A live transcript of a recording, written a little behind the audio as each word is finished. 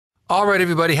All right,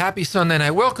 everybody. Happy Sunday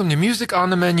night. Welcome to Music on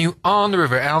the Menu on the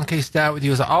River. Alan K. Stout with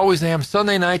you as I always am.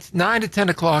 Sunday nights, 9 to 10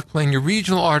 o'clock, playing your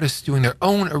regional artists doing their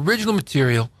own original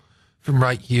material from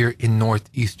right here in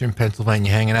northeastern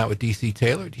Pennsylvania. Hanging out with DC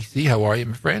Taylor. DC, how are you,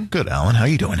 my friend? Good, Alan. How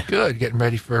you doing? Good. Getting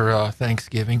ready for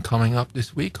Thanksgiving coming up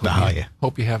this week.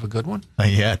 Hope you have a good one.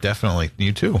 Yeah, definitely.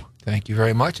 You too. Thank you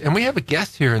very much. And we have a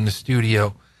guest here in the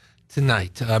studio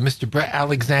tonight. Mr. Bret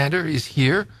Alexander is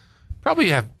here. Probably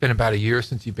have been about a year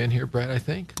since you've been here, Bret, I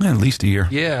think. Yeah, at least a year.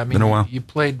 Yeah, I mean, been a while. You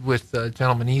played with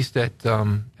Gentleman East at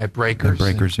Breakers. At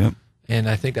Breakers, yep. And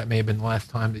I think that may have been the last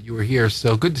time that you were here.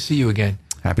 So good to see you again.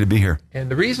 Happy to be here.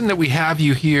 And the reason that we have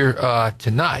you here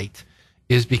tonight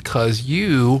is because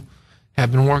you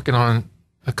have been working on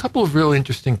a couple of real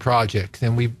interesting projects.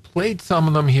 And we played some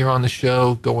of them here on the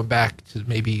show, going back to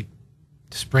maybe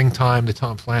springtime, the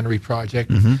Tom Flannery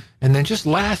project. Mm-hmm. And then just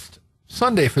last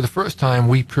Sunday, for the first time,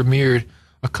 we premiered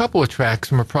a couple of tracks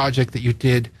from a project that you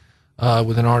did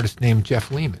with an artist named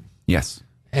Jeff Lehman. Yes.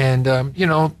 And, you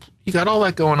know, you got all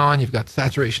that going on. You've got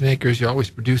Saturation Acres. You're always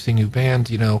producing new bands,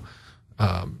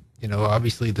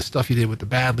 obviously the stuff you did with the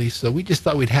Badleys. So we just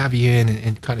thought we'd have you in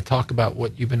and kind of talk about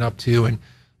what you've been up to and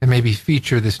maybe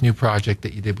feature this new project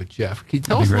that you did with Jeff. Can you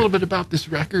tell us a little bit about this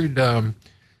record?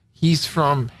 He's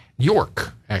from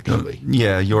York, actually.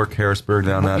 Yeah, York, Harrisburg,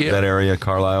 down that area,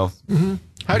 Carlisle. Mm-hmm.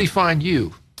 How do you find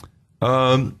you?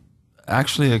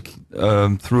 Actually,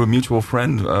 through a mutual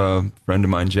friend of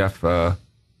mine, Jeff, that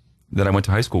I went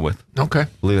to high school with. Okay.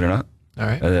 Believe it or not. All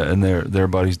right. And they're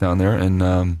buddies down there. And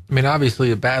I mean,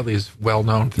 obviously, Badley is well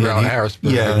known throughout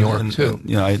Harrisburg and York too.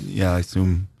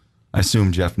 I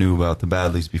assume Jeff knew about the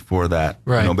Badleys before that.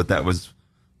 Right. But that was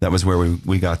where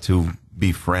we got to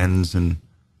be friends and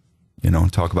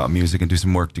talk about music and do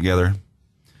some work together.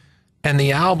 And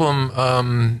the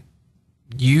album,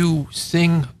 you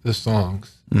sing the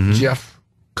songs. Mm-hmm. Jeff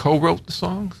co-wrote the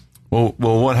songs? Well,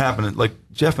 what happened? Like,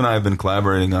 Jeff and I have been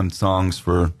collaborating on songs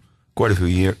for quite a few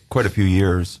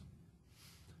years.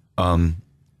 But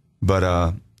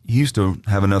he used to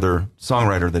have another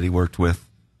songwriter that he worked with,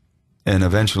 and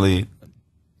eventually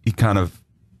he kind of,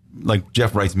 like,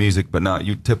 Jeff writes music, but not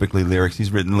typically lyrics. He's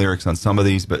written lyrics on some of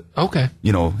these, but okay,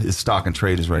 his stock and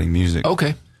trade is writing music.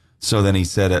 Okay. So then he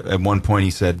said at one point,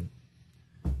 he said,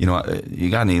 you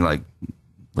got any like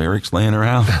lyrics laying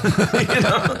around?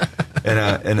 And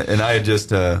I had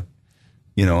just I'm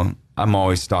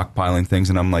always stockpiling things,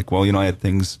 and I'm like, well, I had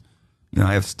things,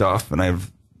 I have stuff, and I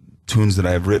have tunes that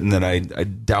I have written that I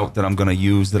doubt that I'm going to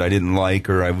use, that I didn't like,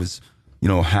 or I was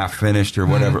half finished, or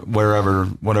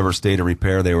whatever state of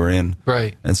repair they were in.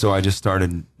 Right. And so I just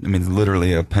started,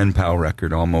 literally a pen pal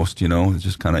record almost,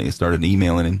 just kind of started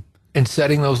emailing him. And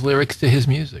setting those lyrics to his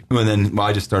music. And then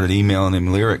I just started emailing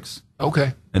him lyrics.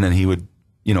 Okay. And then he would,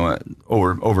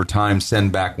 over time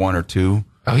send back one or two.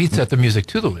 Oh, he'd set the music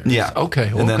to the lyrics. Yeah.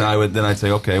 Okay. And then I'd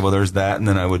say, okay, well, there's that. And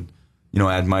then I would,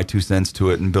 add my 2 cents to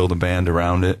it and build a band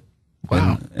around it.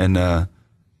 Wow. And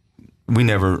we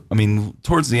never,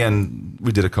 towards the end,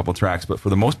 we did a couple tracks, but for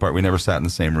the most part, we never sat in the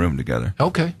same room together.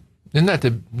 Okay. Isn't that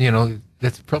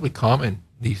that's probably common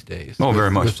these days. Oh,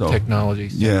 very much with so. Technology,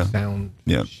 sound,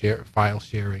 yeah. File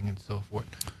sharing, and so forth.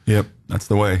 Yep, that's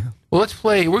the way. Well,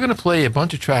 we're going to play a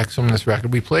bunch of tracks from this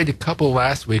record. We played a couple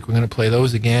last week. We're going to play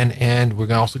those again, and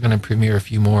we're also going to premiere a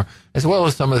few more, as well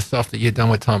as some of the stuff that you've done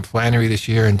with Tom Flannery this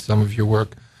year and some of your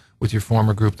work with your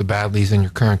former group, the Badleys, and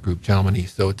your current group, Gentleman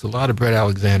East. So it's a lot of Bret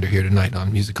Alexander here tonight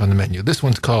on Music on the Menu. This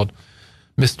one's called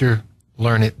Mr.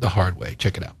 Learn It the Hard Way.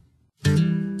 Check it out.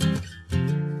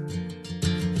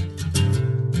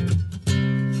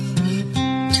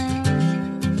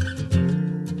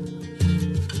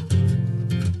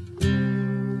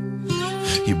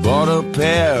 You bought a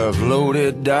pair of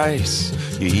loaded dice.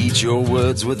 You eat your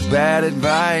words with bad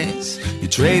advice. You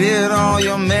traded all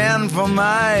your men for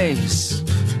mice.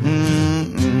 And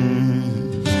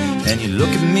you look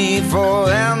at me for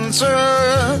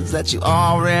answers that you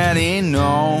already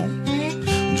know.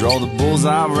 Draw the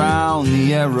bullseye around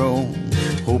the arrow,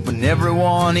 hoping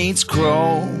everyone eats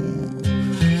crow.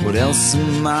 What else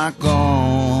am I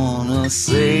gonna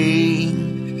say?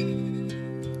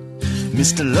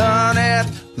 Mr. Learn It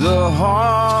the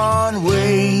hard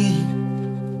way.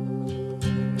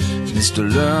 Mr.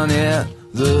 Learn It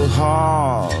the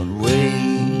hard way.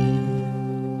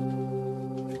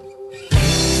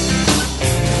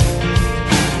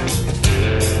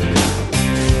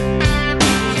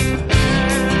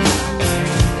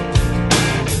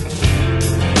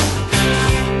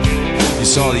 You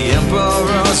saw the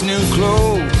emperor's new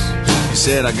clothes. You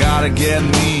said, I gotta get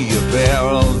me a pair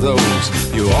of those.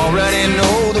 You already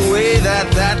know the way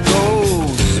that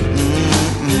goes.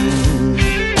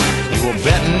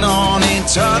 betting on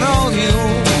eternal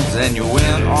youth, and you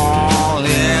went all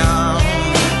in.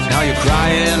 Now you're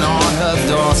crying on her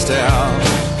doorstep,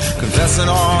 confessing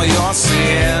all your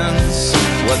sins.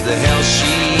 What the hell's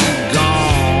she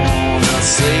gonna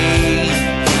say?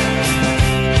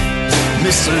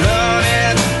 Mr. Learn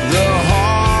It the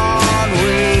hard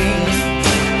way.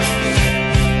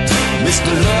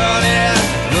 Mr. Learn It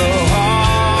the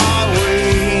hard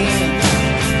way.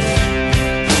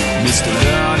 Mr.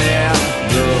 Learn It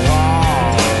the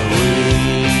hard way.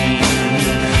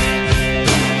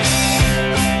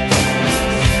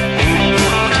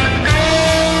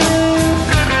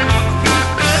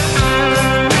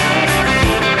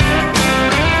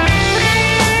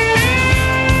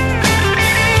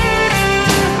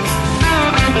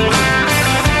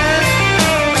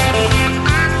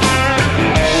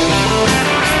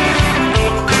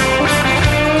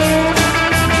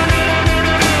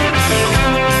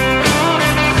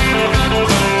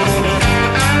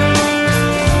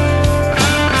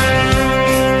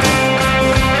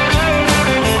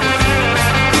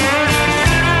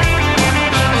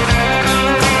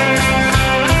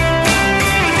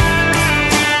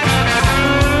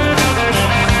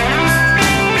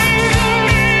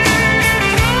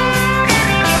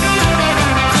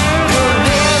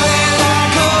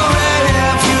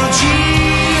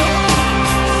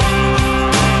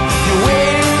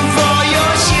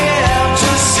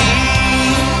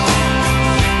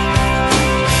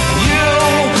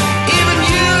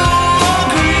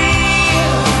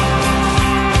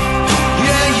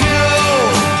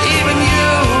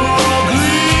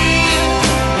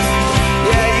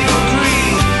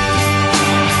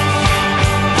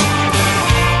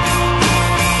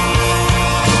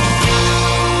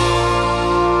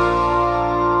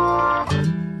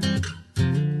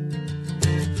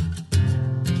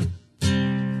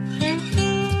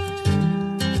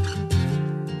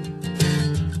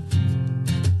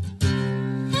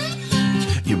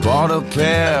 You bought a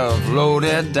pair of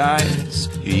loaded dice.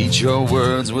 You eat your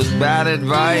words with bad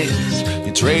advice.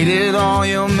 You traded all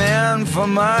your men for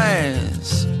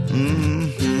mice.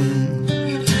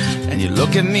 And you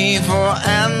look at me for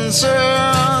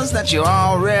answers that you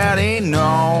already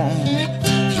know.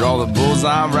 Draw the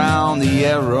bullseye around the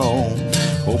arrow,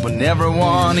 hoping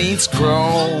everyone eats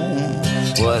crow.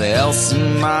 What else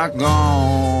am I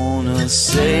gonna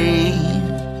say?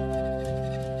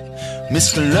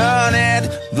 Mr. Learn It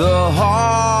the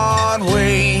hard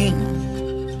way.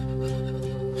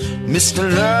 Mr.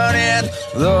 Learn It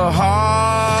the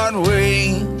hard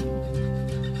way.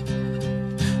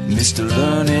 Mr.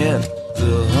 Learn It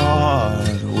the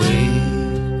hard way.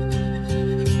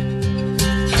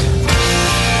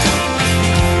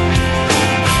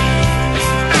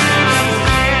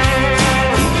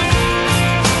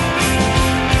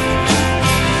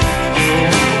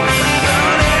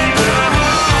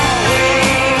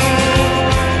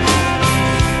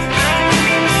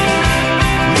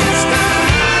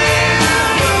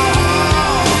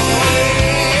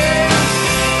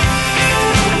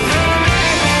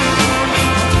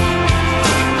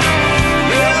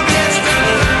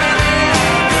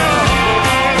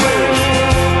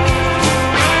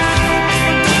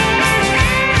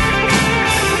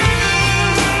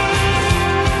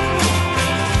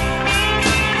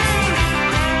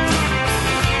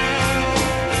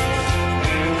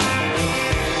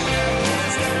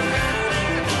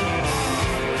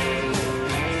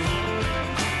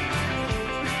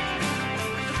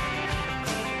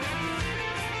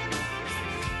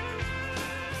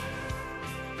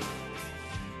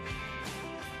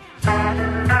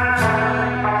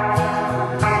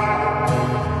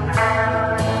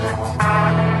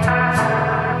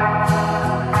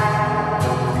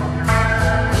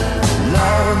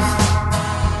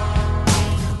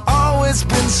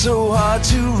 So hard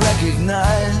to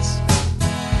recognize.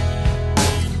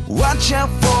 Watch out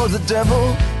for the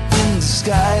devil in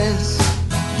disguise.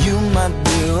 You might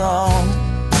be wrong,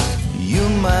 you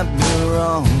might be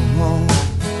wrong,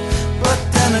 but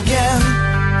then again,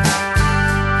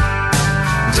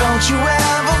 don't you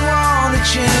ever want to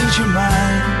change your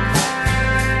mind?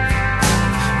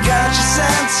 Got your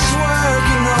senses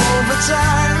working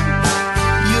overtime.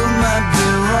 You might be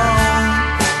wrong,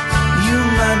 you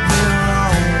might be wrong.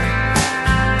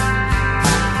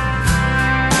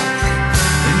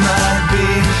 Be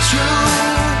true.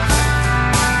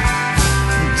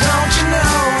 Don't you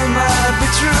know it might be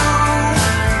true?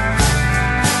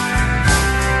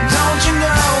 Don't you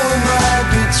know it might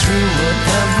be true what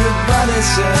everybody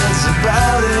says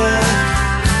about it?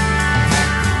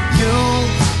 You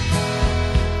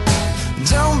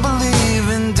don't believe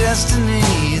in destiny,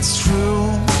 it's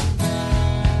true.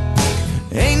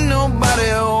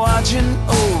 watching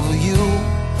over you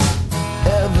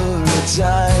every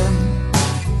time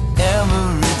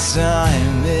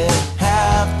it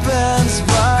happens.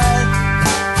 But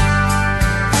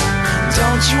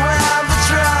don't you ever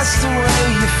trust the way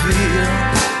you feel?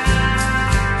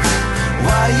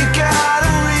 Why you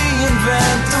gotta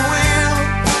reinvent the wheel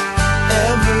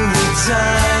every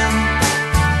time,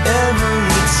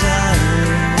 every time?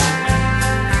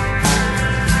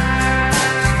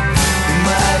 It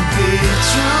might be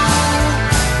true.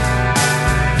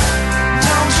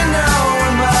 Don't you know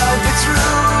it might be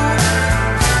true?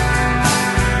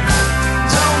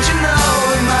 Don't you know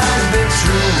it might be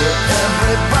true what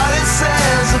everybody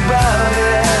says about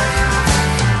it?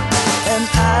 And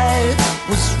I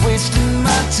was wasting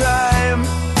my time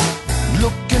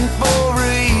looking for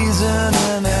reason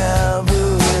in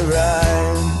every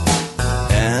rhyme,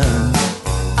 and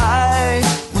I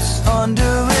was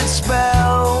under its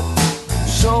spell,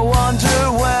 so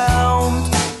underwhelmed,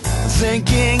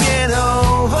 thinking it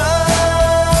over.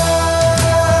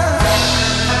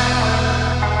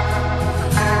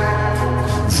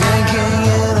 Thinking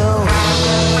it over.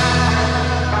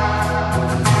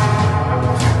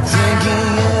 Thinking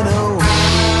it over.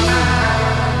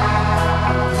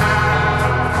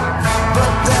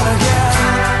 But then again,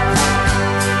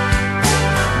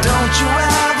 don't you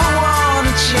ever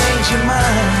wanna change your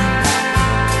mind?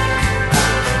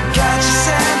 Got your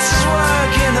senses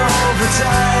working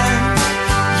overtime.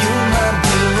 You might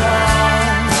be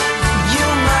wrong. You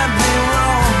might be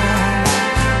wrong.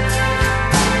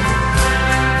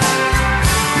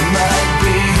 It might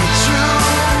be true.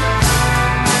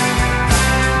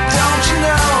 Don't you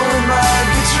know it might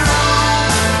be true?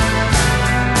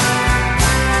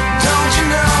 Don't you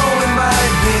know it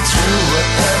might be true what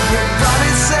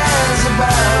everybody says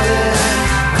about it?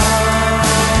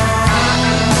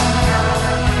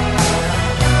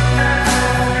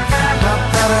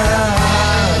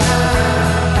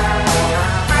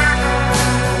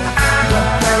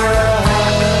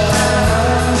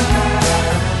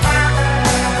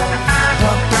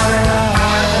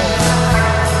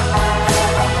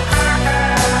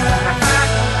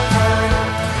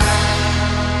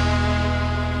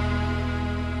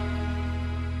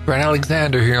 Bret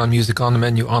Alexander here on Music on the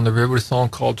Menu on the River, a song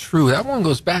called True. That one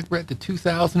goes back, Brett, to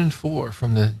 2004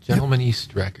 from the Gentleman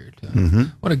East record.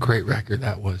 What a great record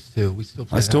that was, too. We still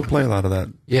play I still that play a lot of that.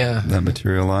 Yeah. That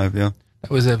material live, yeah.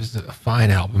 That was a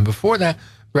fine album. Before that,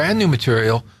 brand new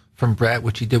material from Brett,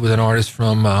 which he did with an artist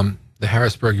from the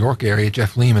Harrisburg, York area,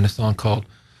 Jeff Lehman, a song called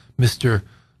Mr.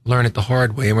 Learn It the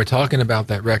Hard Way. And we're talking about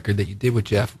that record that you did with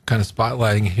Jeff, kind of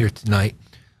spotlighting it here tonight.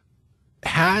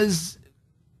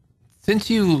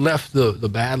 Since you left the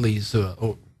Badleys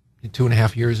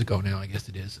 2.5 years ago now, I guess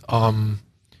it is,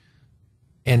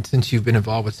 and since you've been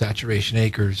involved with Saturation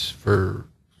Acres for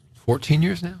 14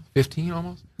 years now, 15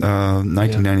 almost?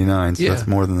 1999, so that's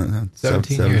more than that.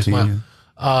 17 years, wow.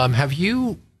 Yeah. Have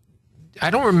you, I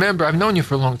don't remember, I've known you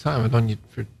for a long time, I've known you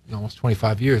for almost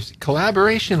 25 years,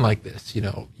 collaboration like this,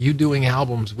 you doing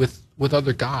albums with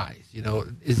other guys,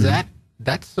 is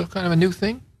that's still kind of a new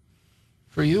thing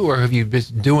for you, or have you been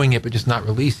doing it but just not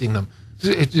releasing them?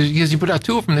 Because you put out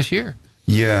 2 of them this year.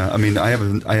 Yeah, I mean, I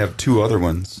have 2 other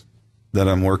ones that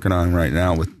I'm working on right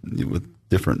now with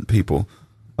different people.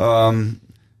 Like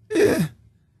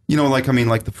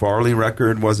the Farley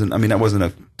record wasn't. I mean, that wasn't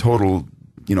a total,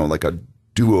 like a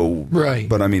duo. Right.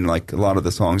 But I mean, like a lot of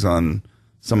the songs on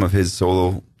some of his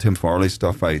solo Tim Farley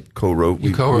stuff, I co-wrote.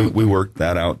 We worked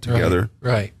that out together.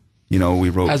 Right. We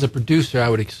wrote. As a producer, I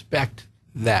would expect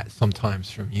that sometimes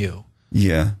from you.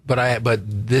 Yeah. But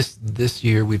this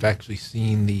year we've actually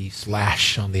seen the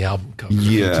slash on the album cover.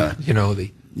 Yeah.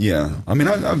 Yeah. I mean,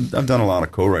 I've done a lot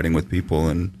of co-writing with people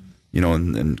and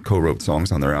and co-wrote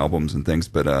songs on their albums and things,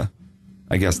 but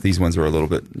I guess these ones are a little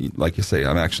bit, like you say,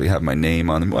 I actually have my name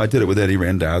on them. I did it with Eddie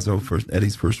Randazzo for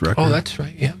Eddie's first record. Oh, that's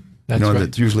right. Yeah. That's right.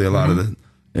 That's usually a lot of the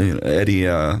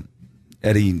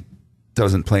Eddie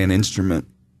doesn't play an instrument.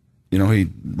 He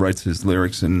writes his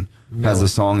lyrics and has a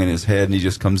song in his head, and he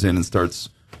just comes in and starts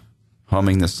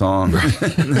humming the song.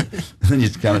 And then you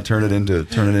just kind of turn it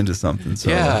into something. So,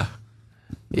 yeah.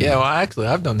 Well, actually,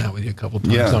 I've done that with you a couple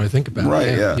times. Yeah. When I think about right,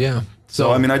 it. Yeah.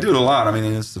 So I mean, I do it a lot. I mean,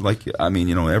 it's like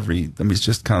it's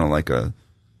just kind of like a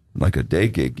day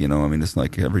gig. I mean, it's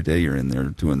like every day you're in there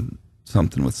doing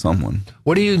something with someone.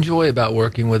 What do you enjoy about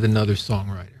working with another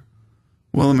songwriter?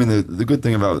 Well, I mean, the good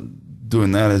thing about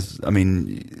doing that is, I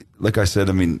mean, like I said,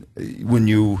 I mean, when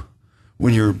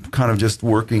you're kind of just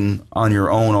working on your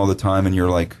own all the time, and you're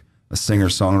like a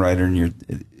singer-songwriter, and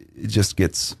it just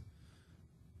gets,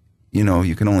 you know,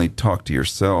 you can only talk to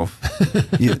yourself.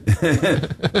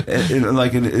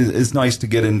 It's nice to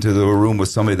get into the room with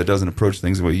somebody that doesn't approach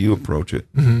things the way you approach it.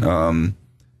 And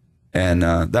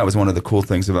that was one of the cool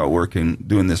things about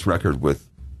doing this record with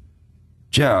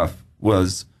Jeff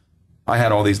was I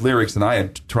had all these lyrics and I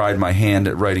had tried my hand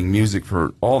at writing music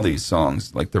for all these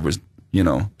songs. Like there was, you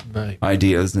know,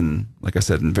 ideas and, like I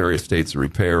said, in various states of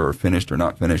repair or finished or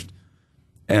not finished.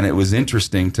 And it was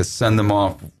interesting to send them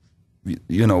off,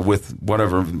 you know, with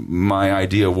whatever my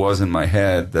idea was in my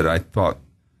head that I thought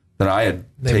that I had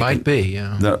They might be,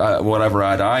 yeah. Whatever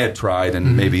I had tried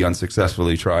and maybe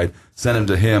unsuccessfully tried, send them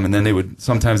to him, and then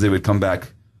sometimes they would come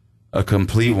back a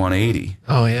complete 180.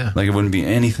 Oh, yeah. Like it wouldn't be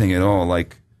anything at all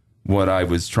like what I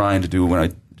was trying to do when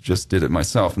I just did it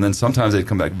myself. And then sometimes they'd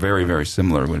come back very, very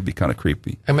similar. It would be kind of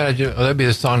creepy. I imagine that'd be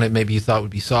the song that maybe you thought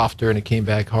would be softer and it came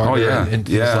back harder and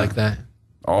things like that.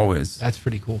 Always. That's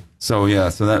pretty cool. So, yeah,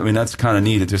 that's kind of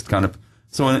neat. It just kind of,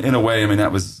 so in a way, I mean,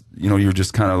 that was, you know, you're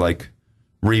just kind of like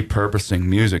repurposing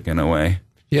music in a way.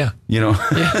 Yeah. You know?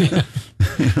 Yeah.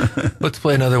 Let's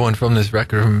play another one from this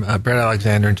record from Bret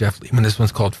Alexander and Jeff Lehman. This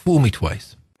one's called Fool Me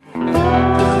Twice.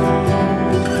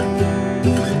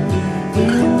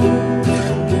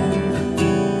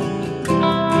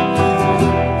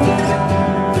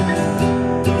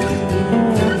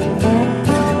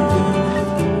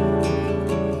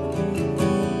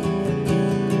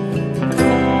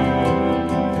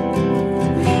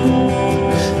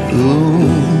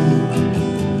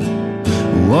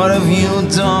 What have you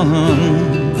done?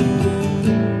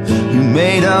 You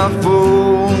made a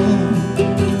fool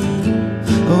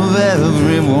of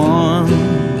everyone.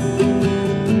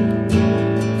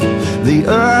 The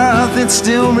earth, it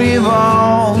still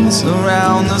revolves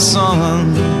around the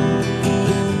sun,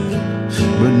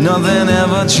 but nothing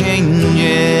ever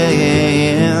changes.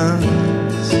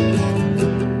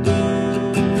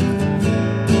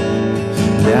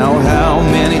 Now how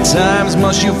many times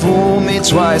must you fool me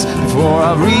twice before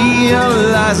I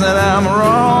realize that I'm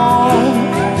wrong?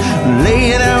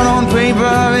 Lay it out on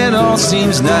paper, it all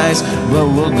seems nice, but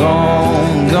we're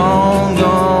gone, gone,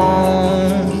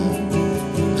 gone,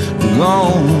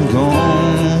 gone, gone.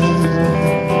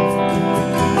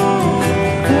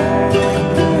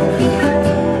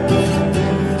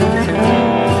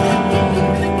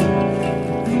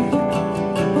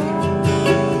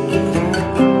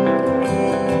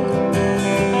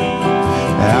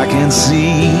 I can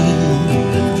see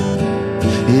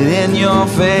it in your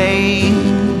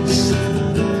face.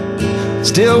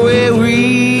 Still where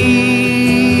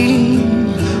we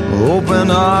open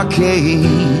our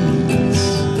case,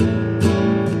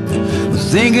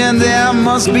 thinking there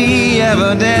must be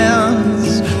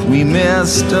evidence we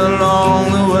missed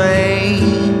along the way,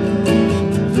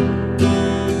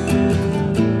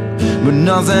 but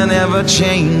nothing ever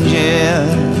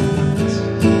changes.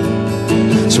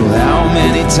 So how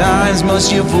many times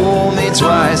must you fool me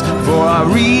twice before I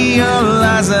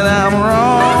realize that I'm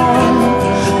wrong?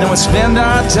 Now we spend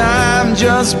our time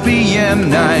just being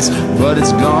nice, but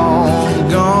it's gone,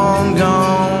 gone,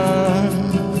 gone,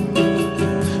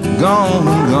 gone,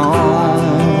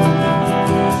 gone,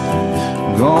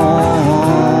 gone.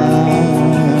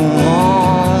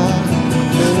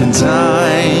 And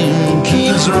time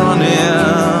keeps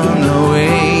running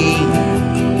away.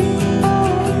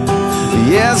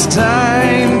 Yes,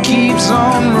 time keeps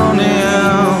on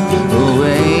running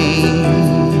away.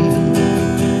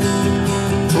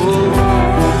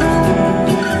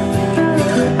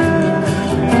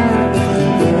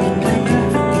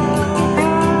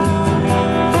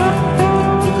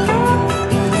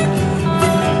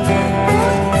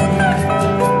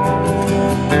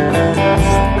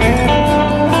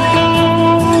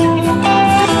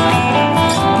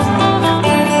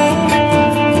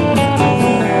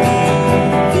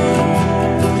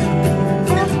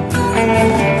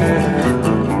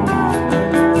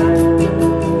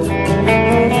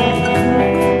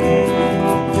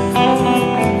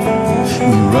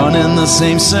 The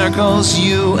same circles,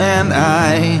 you and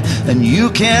I, and you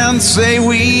can say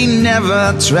we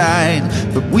never tried,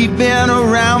 but we've been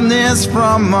around this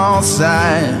from all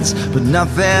sides, but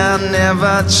nothing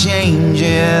ever changes.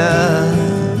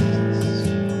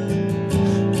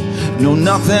 No,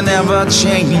 nothing ever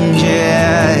changes.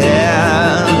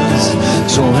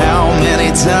 So how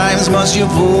many times must you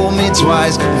fool me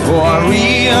twice before I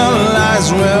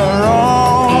realize we're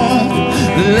wrong?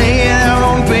 Lay it out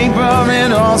on paper,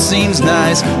 it all seems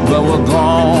nice, but we're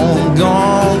gone,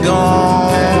 gone,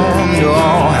 gone.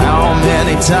 Oh, how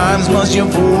many times must you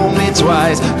fool me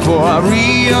twice before I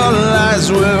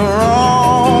realize we're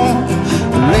wrong?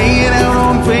 Lay it out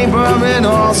on paper, it it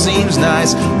all seems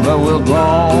nice, but we're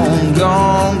gone,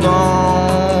 gone,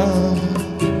 gone,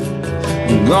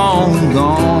 gone,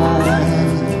 gone,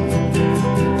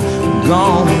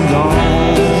 gone, gone.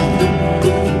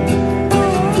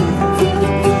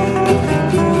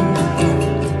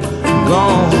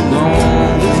 Gone, gone.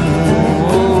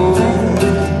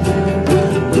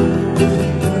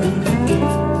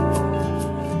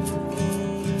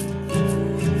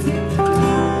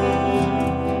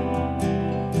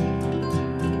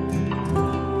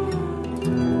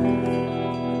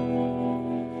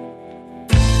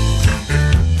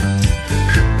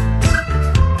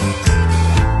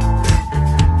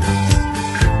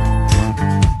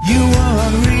 You were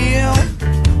unreal,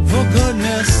 for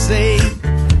goodness sake.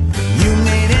 You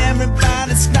made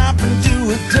everybody stop and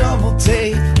do a double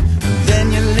take.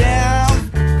 Then you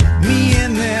left me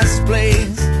in this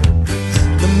place.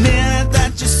 The minute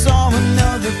that you saw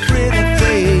another pretty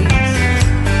face,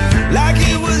 like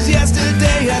it was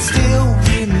yesterday, I still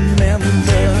remember.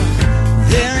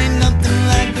 There ain't nothing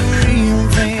like the real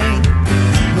thing.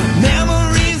 But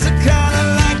memories are kinda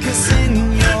like kissing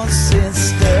your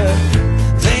sister.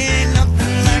 They ain't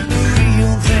nothing like the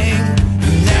real thing.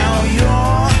 Now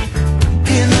you're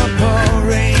in a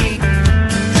parade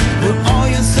with all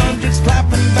your subjects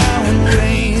clapping, bow and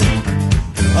wave.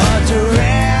 A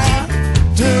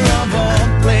director of a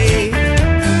play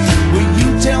where you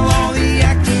tell all the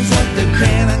actors what they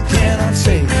can and cannot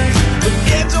say. But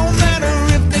it don't matter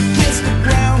if they kiss the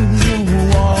ground and you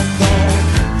walk on.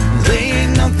 They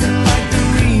ain't nothing like the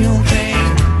real thing.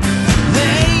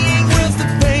 They ain't worth the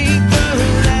paper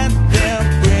that they're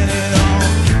printed on.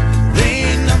 They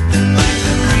ain't nothing like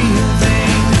the real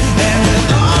thing. And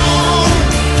with all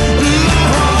my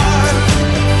heart,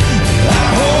 I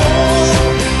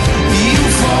hope you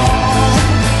fall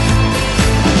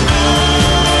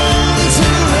onto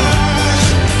rush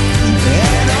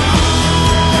and on.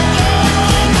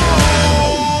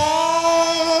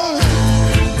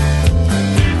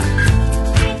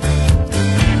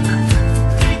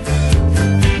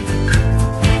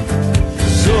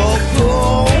 So go,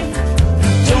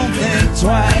 don't think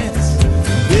twice.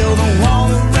 Build a wall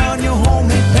around your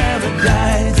homemade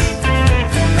paradise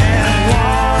and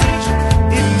watch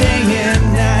it day and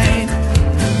night.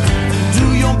 Do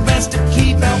your best to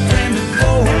keep out branded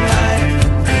for life.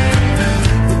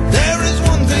 But there is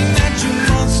one thing that you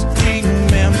must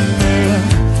remember.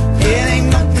 It ain't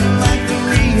nothing like the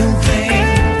real thing.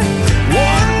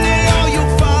 One day all your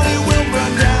folly will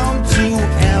burn down to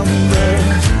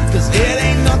embers. 'Cause it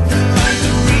ain't nothing like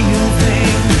the real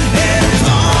thing. And it's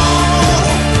all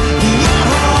my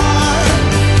heart,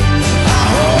 I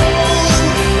hope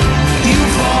you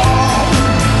fall.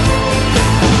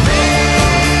 Melody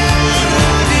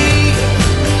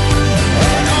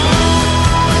and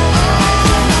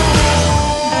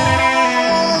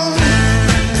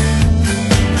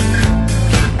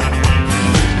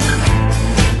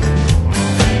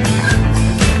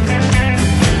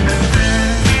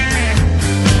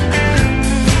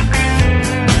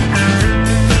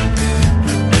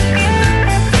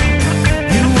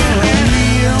you were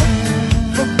unreal,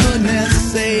 for goodness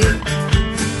sake.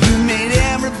 You made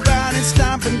everybody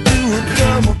stop and do a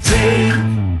double take.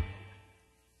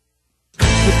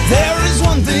 But there is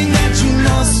one thing that you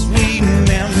must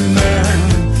remember.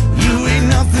 You ain't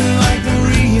nothing like the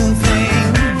real thing.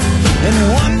 And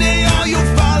one day all your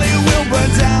folly will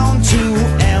burn down to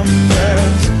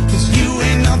embers. 'Cause you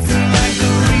ain't nothing like the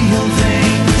real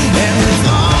thing. And with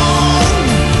all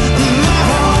my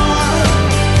heart,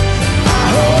 I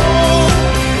hope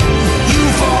you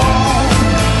fall.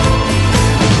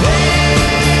 Melody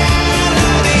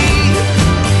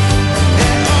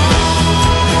and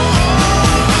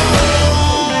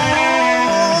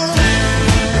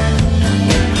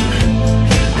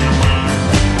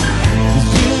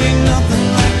you ain't nothing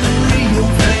like the real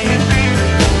thing.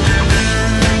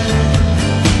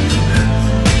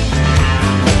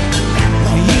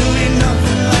 You ain't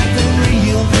nothing like the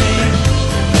real thing.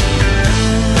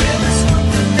 There's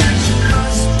something that you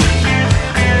must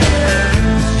remember.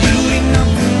 You ain't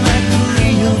nothing like the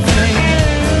real thing.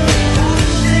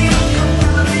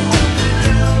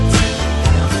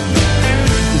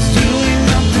 You ain't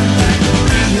nothing like the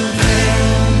real thing.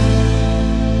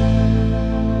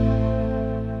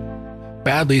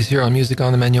 Badly's here on Music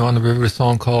on the Menu on the River, a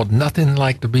song called Nothing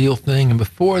Like the Real Thing. And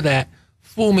before that,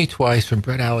 Fool Me Twice from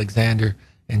Bret Alexander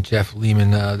and Jeff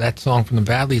Lehman. That song from the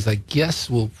Badleys, I guess,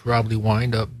 will probably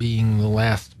wind up being the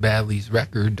last Badleys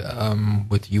record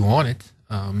with you on it.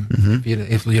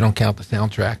 If you don't count the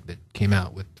soundtrack that came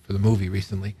out for the movie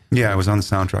recently. Yeah, I was on the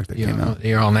soundtrack that came out.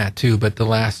 You're on that too, but the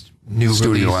last new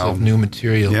Studio release album. of new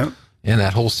material. Yep. and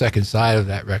that whole second side of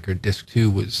that record, disc 2,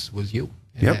 was you.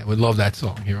 And Yep. I would love that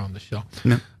song here on the show.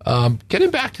 Yep.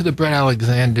 Getting back to the Bret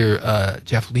Alexander,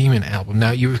 Jeff Lehman album.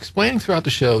 Now, you were explaining throughout the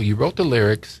show, you wrote the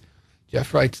lyrics,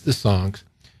 Jeff writes the songs,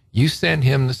 you send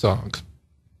him the songs,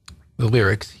 the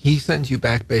lyrics, he sends you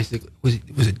back basically,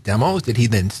 was it demos? Did he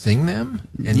then sing them?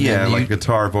 And Yeah, then like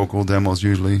guitar, vocal demos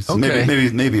usually. So Okay.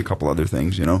 maybe a couple other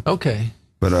things, you know. Okay.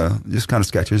 But just kind of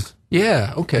sketches.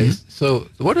 Yeah, okay. So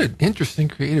what an interesting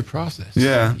creative process.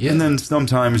 Yeah. And then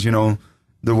sometimes, you know,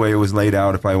 the way it was laid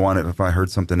out, if I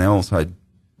heard something else, I'd,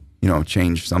 you know,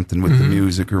 change something with the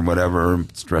music or whatever,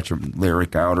 stretch a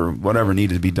lyric out or whatever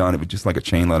needed to be done. It was just like a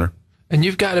chain letter. And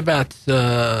you've got about,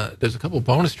 there's a couple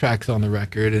bonus tracks on the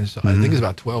record, and so I think it's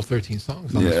about 12, 13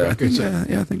 songs on this I record. think,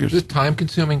 I think Is there's... it a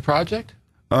time-consuming project?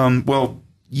 Well,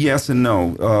 yes and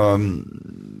no.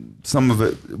 Some of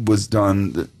it was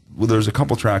done... Well, there's a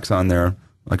couple tracks on there,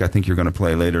 like I think you're going to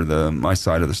play later, My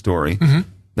Side of the Story.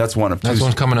 That's one of two. That's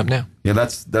one's coming up now. Yeah,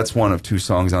 that's one of 2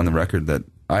 songs on the record that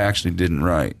I actually didn't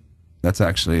write. That's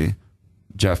actually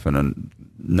Jeff and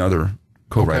another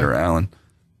co-writer, Okay. Alan.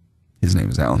 His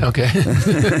name is Alan. Okay.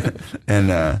 And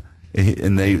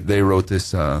they wrote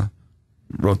this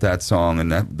wrote that song,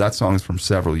 and that song is from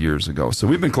several years ago. So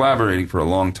we've been collaborating for a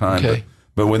long time, Okay.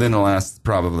 but within the last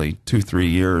probably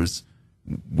 2-3 years,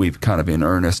 we've kind of in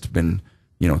earnest been,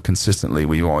 you know, consistently.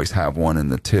 We always have one in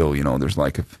the till. You know, there's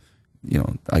like if, you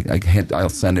know, I'll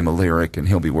send him a lyric and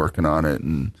he'll be working on it,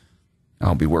 and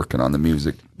I'll be working on the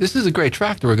music. This is a great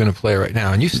track that we're going to play right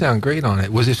now, and you sound great on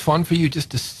it. Was it fun for you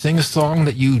just to sing a song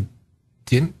that you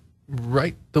didn't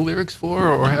write the lyrics for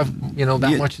or have, you know,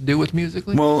 that much to do with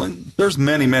musically? Well, there's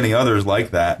many others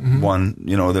like that. One,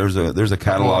 you know, there's a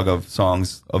catalog of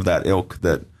songs of that ilk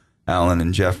that Alan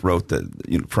and Jeff wrote that,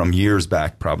 you know, from years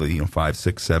back, probably, you know, 5,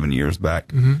 6, 7 years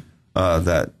back,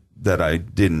 that I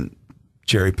didn't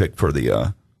cherry pick for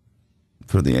the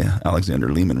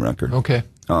Alexander Lehman record. Okay.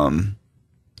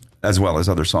 As well as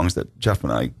other songs that Jeff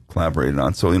and I collaborated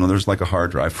on. So, you know, there's like a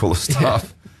hard drive full of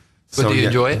stuff. But do you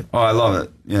enjoy it? Oh, I love it.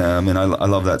 Yeah, I mean, I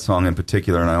love that song in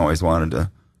particular, and I always wanted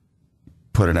to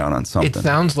put it out on something. It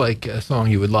sounds like a song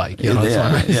you would like. You know,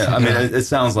 I mean, it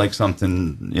sounds like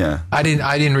something. Yeah, I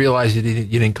didn't realize you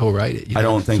didn't co-write it. I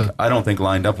don't think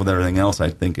lined up with everything else. I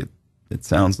think it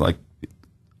sounds like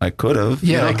I could have.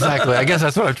 Yeah, exactly. I guess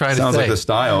that's what I'm trying to say. Sounds like the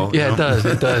style. Yeah, you know?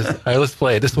 it does. All right, let's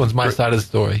play it. This one's My Side of the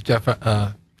Story.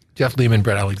 Jeff Lehman,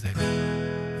 Bret Alexander.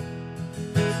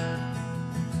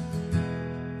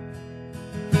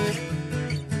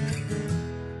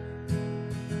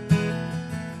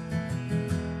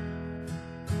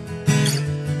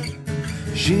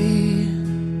 She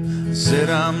said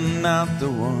I'm not the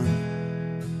one.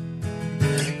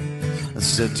 I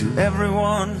said to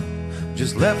everyone,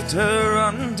 just left her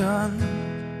undone.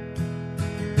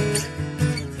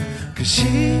 'Cause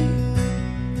she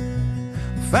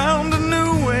found a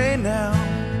new way now,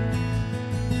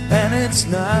 and it's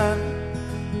not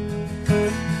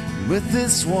with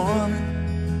this one.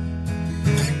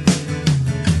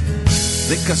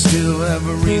 Think I still have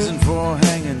a reason for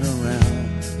hanging around.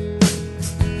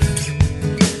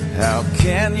 How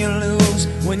can you lose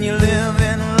when you live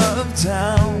in Love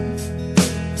Town?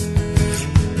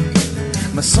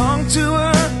 My song to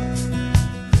her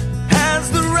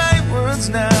has the right words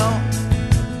now,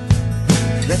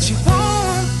 that she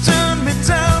won't turn me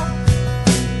down,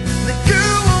 that you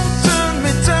won't turn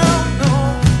me down, no.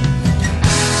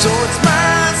 So it's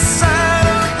my side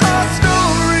of our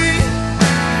story.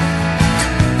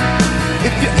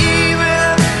 If you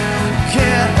even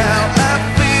care how I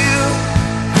feel,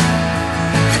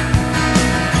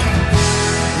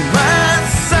 my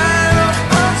side of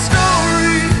our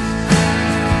story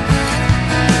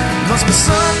must be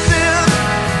something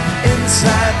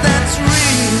inside that's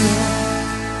real.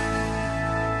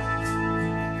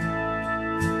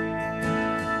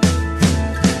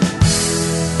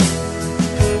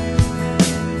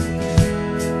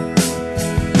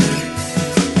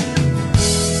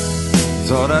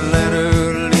 Thought I'd let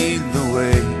her lead the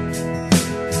way.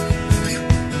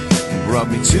 Brought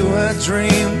me to her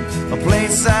dream, a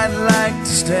place I'd like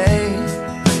to stay.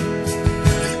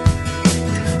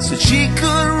 So she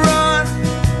could run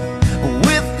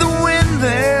with the wind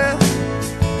there,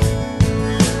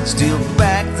 steal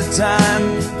back the time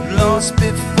lost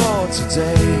before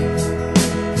today.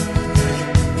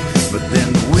 But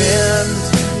then the wind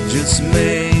just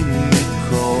made me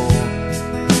cold,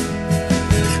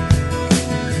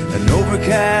 an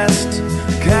overcast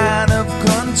kind of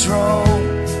control.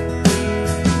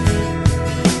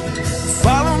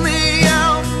 Follow me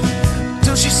out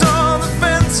till she saw the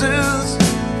fences.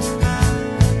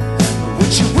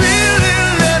 Would she really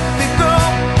let me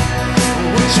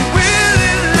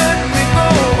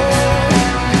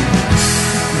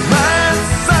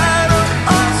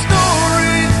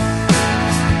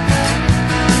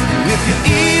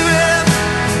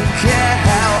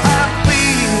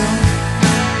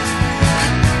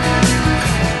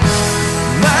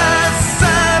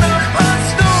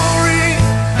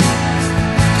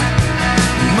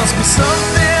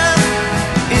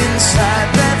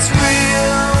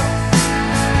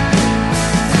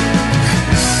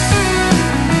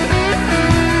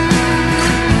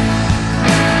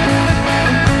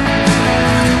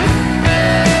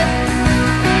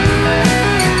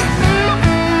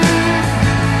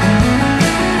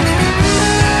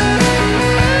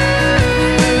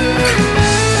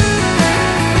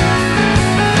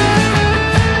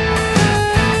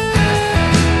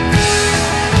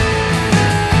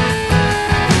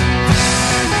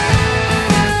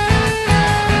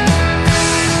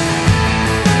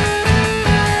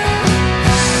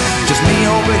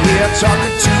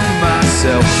talking to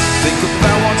myself. Think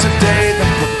about once a day,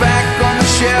 then put back on the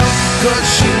shelf. 'Cause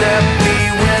she left me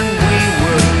when we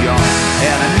were young,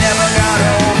 and I never got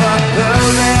over her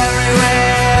very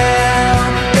well.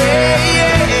 Yeah,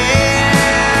 yeah, yeah.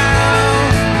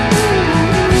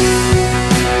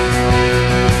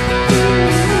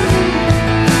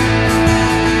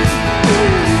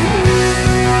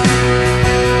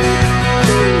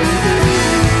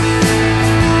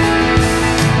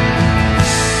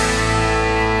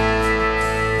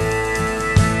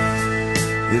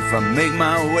 If I make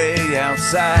my way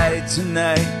outside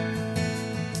tonight,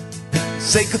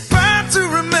 say goodbye to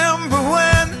remember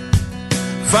when,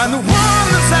 find the one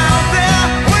that's out there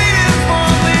waiting for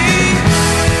me.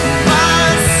 My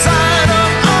side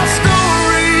of our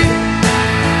story.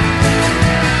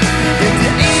 If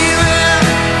you even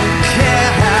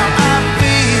care how I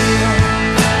feel,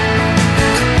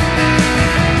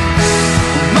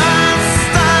 my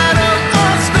side of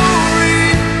our story.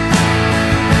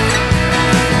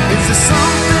 Is there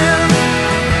something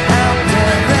out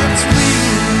there that's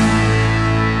real?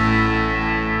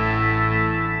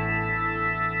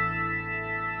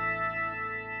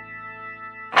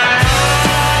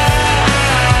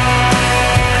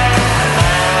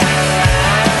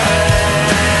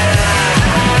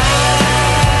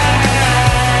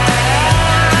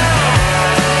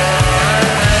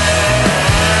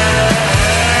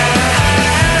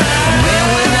 A man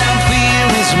without fear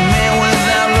is a man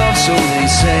without love, so they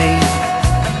say.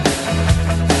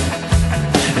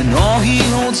 And all he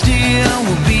holds dear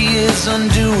will be his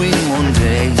undoing one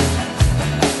day.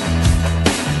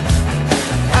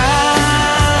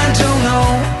 I don't know,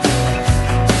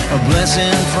 a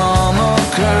blessing from a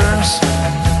curse.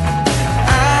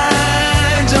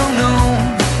 I don't know,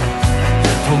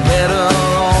 for better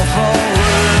or for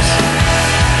worse.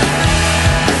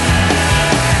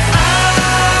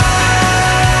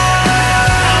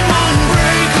 I'm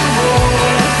unbreakable.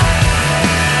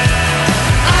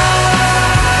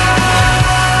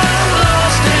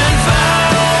 Lost and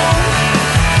found.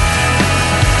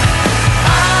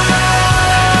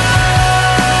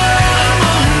 I'm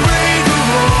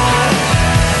unbreakable.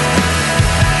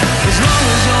 As long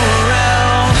as you're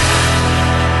around.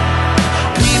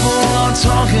 People are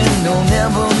talking, don't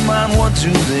ever mind, what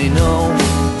do they know?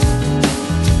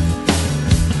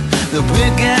 They'll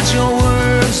pick at your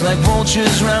words like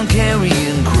vultures round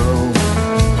carrion crow.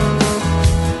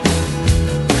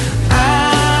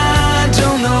 I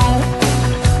don't know,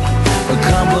 a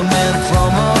compliment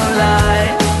from a lie.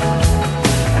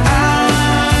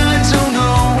 I don't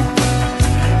know,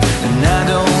 and I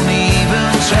don't even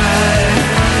try.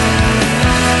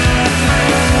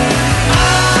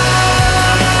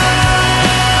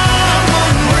 I'm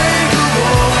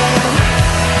unbreakable.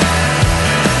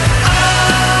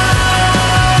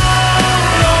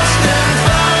 Lost and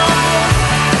found.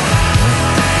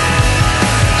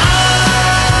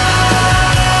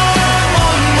 I'm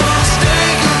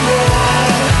unmistakable.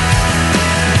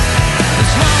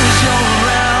 As long as you're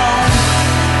around.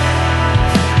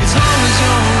 As long as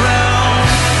you're around.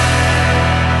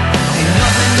 Ain't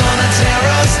nothing gonna tear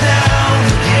us down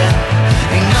again.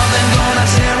 Ain't nothing gonna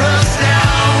tear us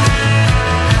down.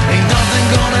 Ain't nothing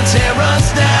gonna tear us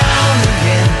down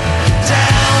again.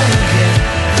 Down again.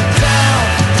 Down,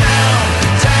 down,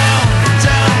 down,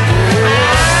 down.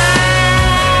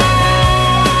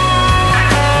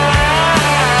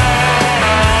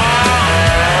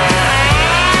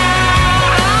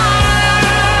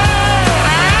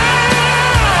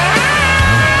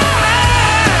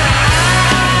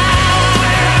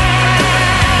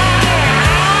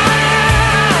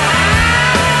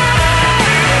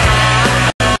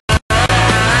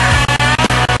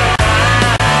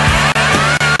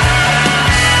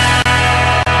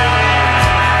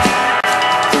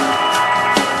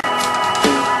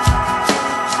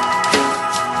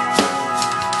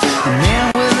 A man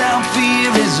without fear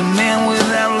is a man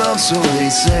without love, so they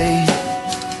say.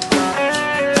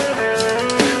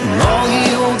 And all he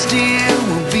holds dear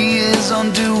will be his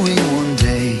undoing one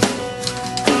day.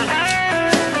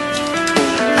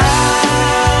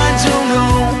 I don't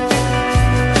know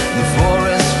the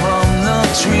forest from the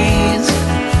trees.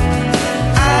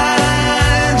 I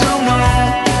don't know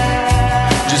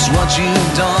just what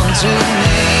you've done to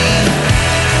me.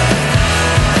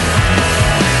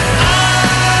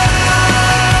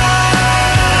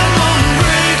 I'm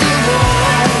unbreakable.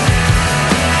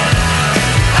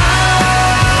 I'm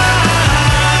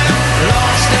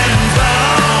lost and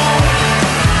found.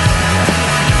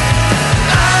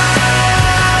 I'm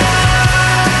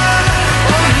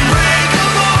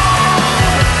unbreakable.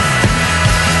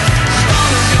 As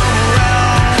long as you're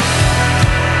around.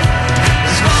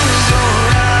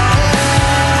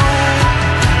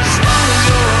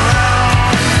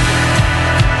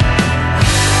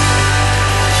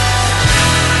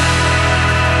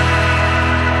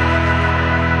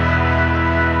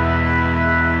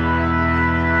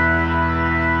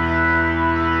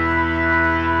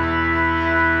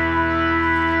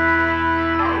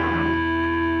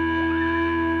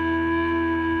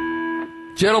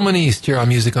 Gentleman East here on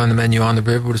Music on the Menu on the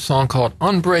River with a song called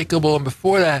Unbreakable. And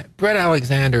before that, Bret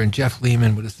Alexander and Jeff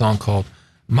Lehman with a song called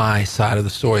My Side of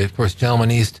the Story. Of course, Gentleman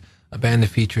East, a band that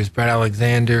features Bret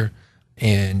Alexander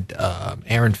and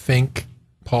Aaron Fink,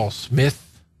 Paul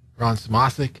Smith, Ron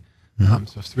Samosic.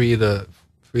 So three of the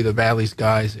Valley's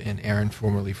guys, and Aaron,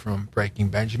 formerly from Breaking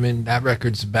Benjamin. That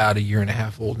record's about 1.5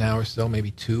 years old now or so,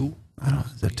 maybe 2. I don't know.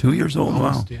 Is that 2 years old?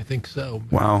 Almost, Wow. I think so.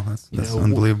 Wow, that's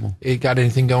unbelievable. You got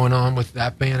anything going on with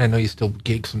that band? I know you still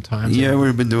gig sometimes. Yeah,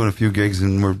 we've been doing a few gigs,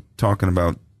 and we're talking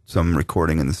about some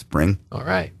recording in the spring. All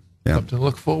right. Yeah. Something to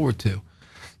look forward to.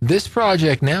 This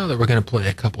project now that we're going to play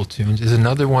a couple tunes is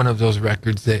another one of those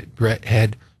records that Bret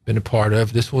had been a part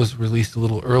of. This was released a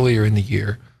little earlier in the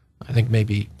year, I think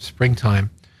maybe springtime,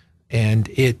 and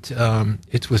it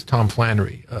was Tom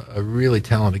Flannery, a really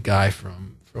talented guy from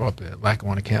up at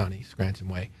Lackawanna County, Scranton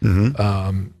Way,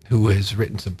 who has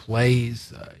written some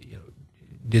plays.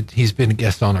 He's been a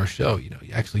guest on our show. He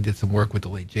actually did some work with the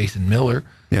late Jason Miller.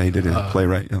 Yeah, he did a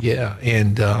playwright. Yeah,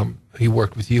 and he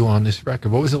worked with you on this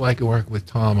record. What was it like to work with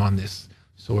Tom on this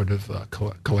sort of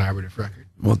collaborative record?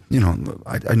 Well,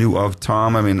 I knew of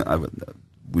Tom. I mean,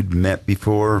 we'd met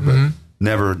before, but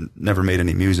never made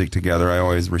any music together. I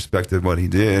always respected what he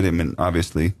did. I mean,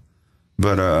 obviously,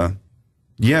 but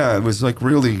yeah, it was like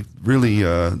really, really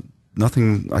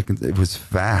nothing. It was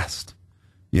fast.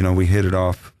 We hit it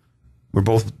off. We're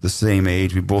both the same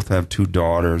age. We both have 2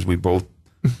 daughters. We both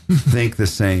think the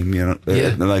same. Yeah.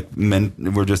 Like men.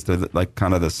 We're just like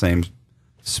kind of the same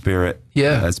spirit.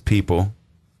 Yeah. As people.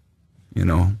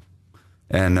 And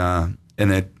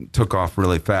it took off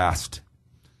really fast.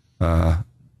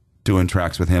 Doing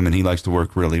tracks with him, and he likes to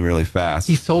work really, really fast.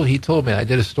 He told me, I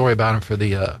did a story about him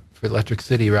for Electric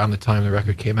City around the time the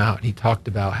record came out, and he talked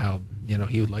about how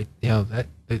he would like that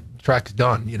the track's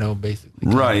done, basically.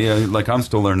 Right, yeah. Like I'm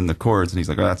still learning the chords, and he's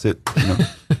like, "Oh, that's it."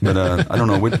 But I don't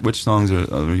know which songs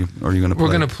are you going to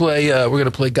play. We're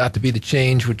gonna play "Got to Be the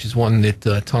Change," which is one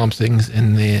that Tom sings,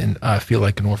 and then "Feel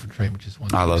Like an Orphan Train," which is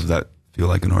one. I love that "Feel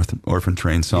Like an Orphan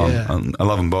Train" song. Yeah. I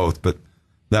love them both, but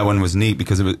that one was neat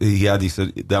because he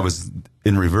said that was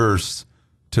in reverse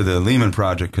to the Lehman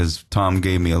project, because Tom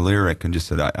gave me a lyric and just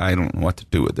said, I don't know what to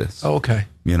do with this. Oh, okay.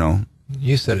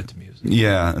 You said it to music.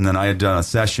 Yeah, and then I had done a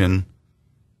session,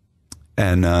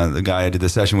 and the guy I did the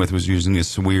session with was using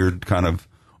this weird kind of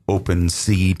open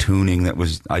C tuning that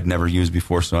I'd never used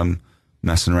before, so I'm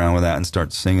messing around with that and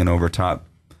start singing over top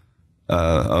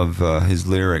of his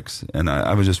lyrics, and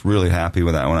I was just really happy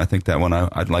with that one. I think that one I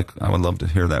would love to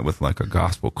hear that with like a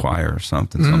gospel choir or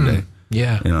something someday.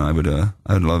 Yeah, I would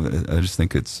love it. I just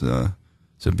think it's a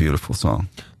beautiful song.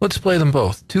 Let's play them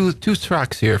both. Two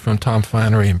tracks here from Tom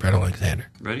Flannery and Bret Alexander.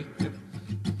 Ready? Yep.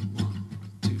 1,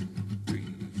 2, 3,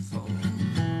 4.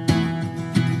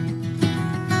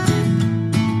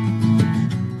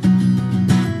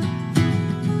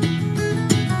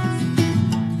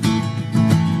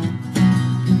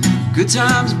 Good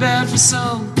times bad for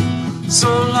some, so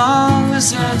long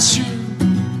as that's true.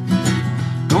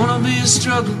 Gonna be a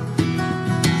struggle,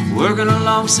 working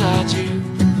alongside you.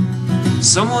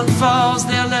 Someone falls,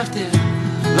 they're left there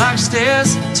like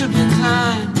stairs to be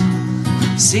climbed.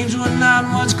 Seems we're not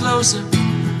much closer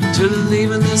to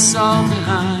leaving this all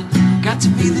behind. Got to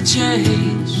be the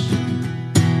change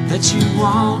that you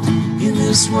want in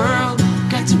this world.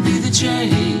 Got to be the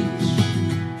change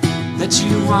that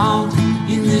you want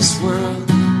in this world.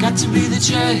 Got to be the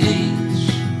change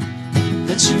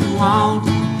that you want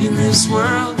in this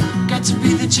world. Got to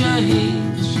be the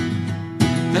change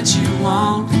that you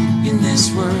want in this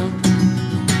world.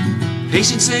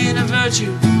 Patience ain't a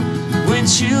virtue when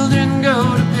children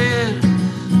go to bed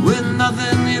with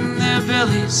nothing in their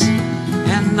bellies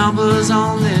and numbers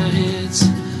on their heads.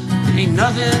 Ain't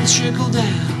nothing trickle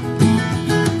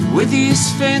down with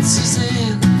these fences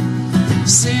in.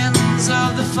 Sins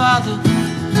of the Father,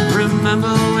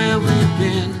 remember where we've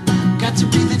been. Got to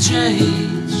be the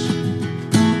change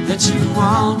that you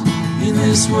want in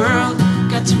this world.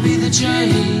 Got to be the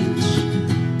change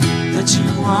that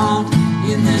you want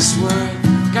in this world.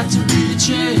 Got to be the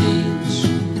change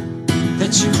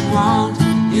that you want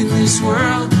in this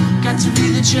world. Got to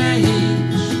be the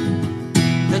change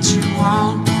that you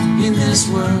want in this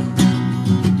world.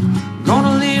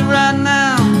 Gonna leave right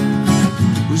now.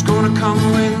 Who's gonna come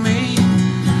with me?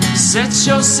 Set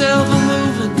yourself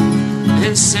a-moving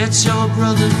and set your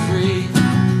brother free.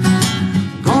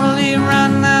 Gonna leave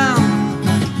right now.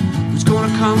 Who's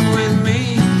gonna come with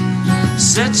me?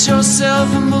 Set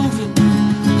yourself a-moving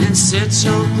and set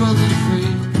your brother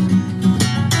free.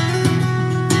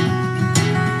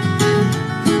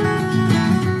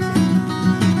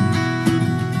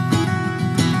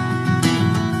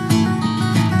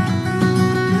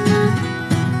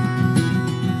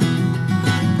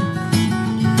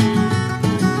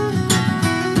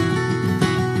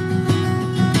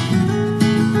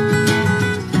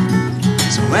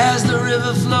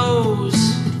 river flows,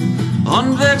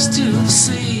 unvexed to the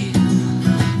sea.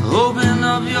 Open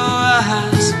up your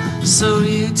eyes so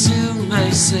you too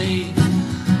may see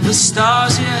the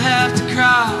stars you have to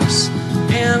cross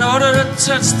in order to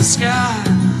touch the sky.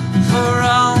 For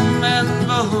all men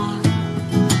born,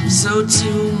 so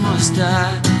too must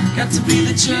I. Got to be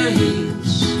the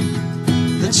change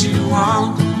that you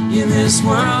want in this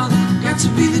world. Got to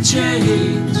be the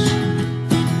change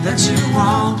that you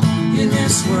want in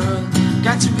this world.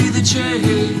 Got to be the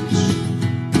change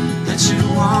that you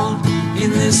want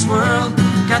in this world.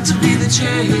 Got to be the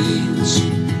change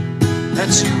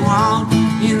that you want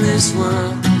in this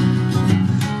world.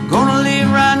 I'm gonna leave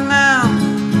right now.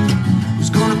 Who's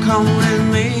gonna come with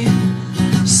me?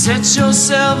 Set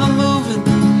yourself a moving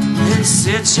and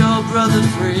set your brother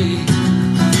free.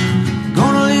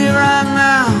 Gonna leave right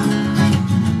now.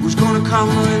 Who's gonna come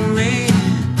with me?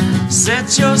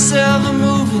 Set yourself a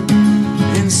moving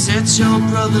and set your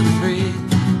brother free.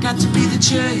 Got to be the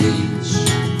change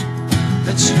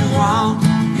that you want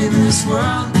in this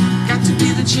world. Got to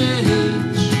be the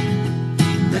change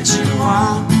that you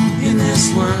want in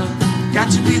this world. Got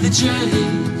to be the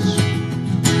change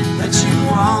that you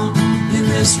want in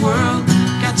this world.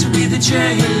 Got to be the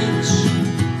change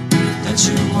that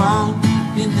you want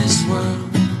in this world.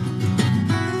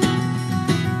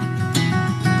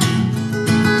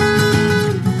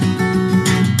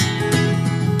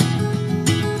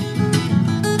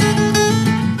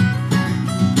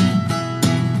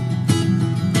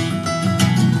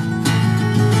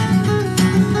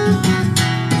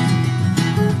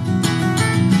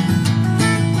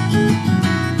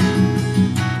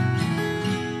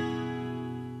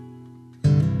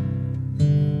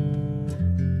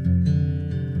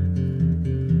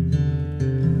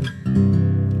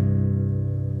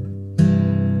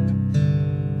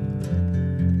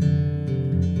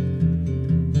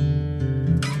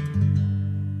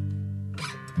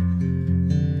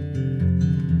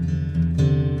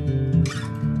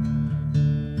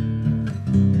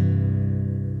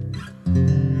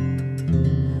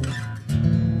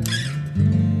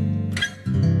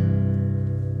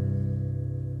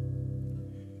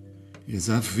 Yes,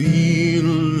 I feel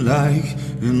like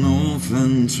an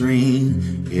orphan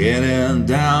train headed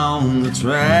down the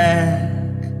track,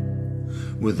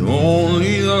 with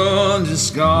only the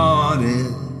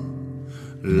discarded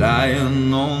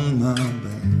lying on my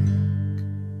back.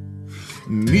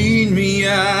 Meet me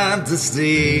at the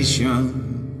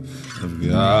station, I've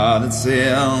got a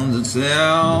tale to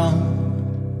tell.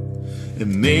 It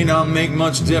may not make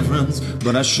much difference,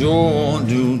 but I sure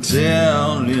do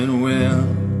tell it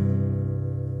well.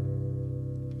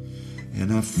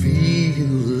 And I feel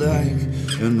like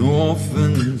an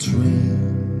orphan train.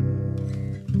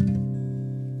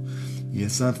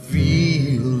 Yes, I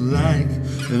feel like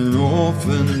an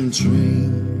orphan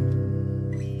train.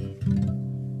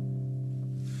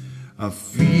 I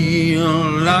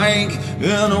feel like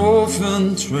an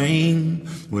orphan train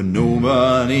where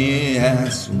nobody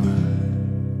has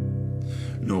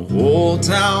word. The whole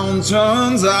town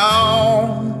turns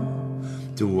out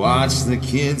to watch the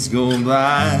kids go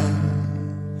by.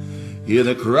 Hear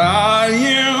the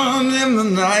crying in the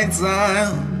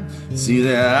nighttime, see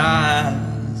their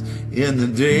eyes in the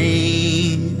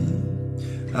day.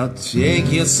 I'll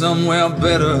take you somewhere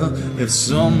better if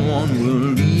someone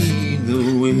will lead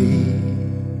the way.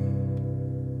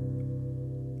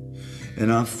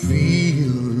 And I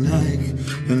feel like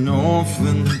an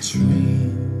orphan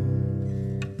train.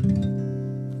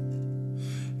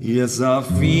 Yes, I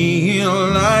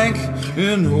feel like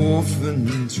an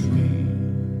orphan train.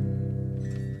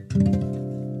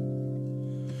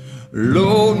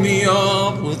 Load me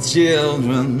up with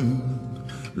children,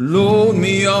 load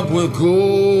me up with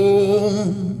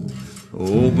coal.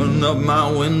 Open up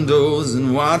my windows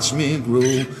and watch me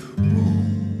grow.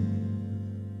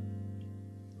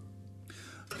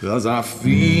 'Cause I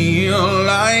feel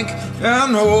like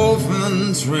an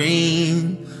orphan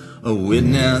train, a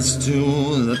witness to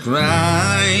the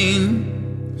crime,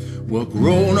 where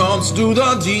grown-ups do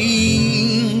the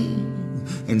deed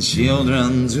and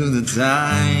children do the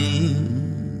time.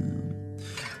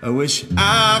 I wish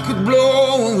I could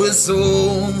blow a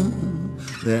whistle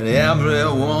that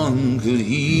everyone could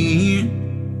hear,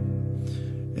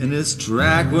 and this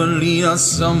track will lead us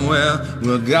somewhere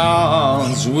where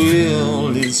God's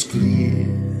will is clear.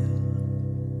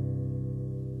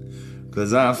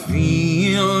 'Cause I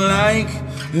feel like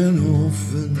an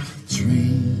orphan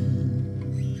train.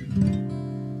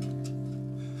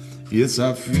 Yes,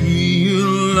 I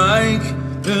feel like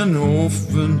an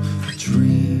orphan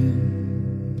train.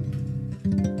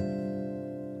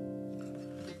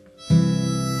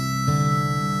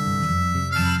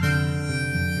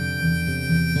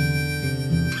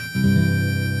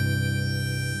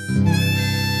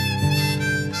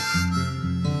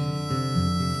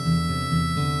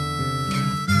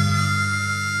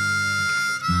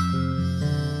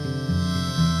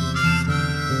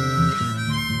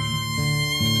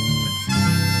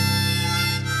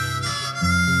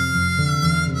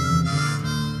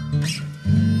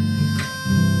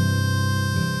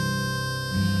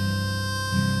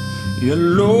 You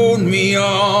load me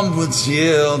up with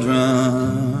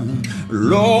children,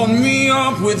 load me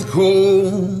up with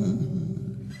coal.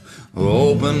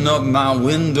 Open up my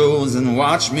windows and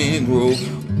watch me grow.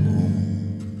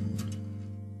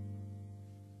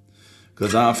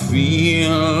 'Cause I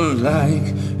feel like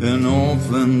an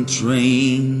orphan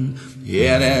train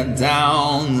headed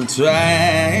down the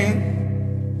track,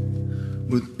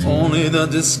 with only the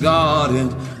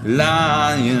discarded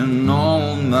lying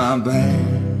on my back.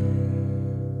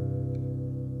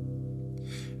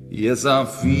 Yes, I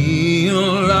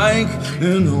feel like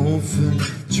an orphan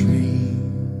train.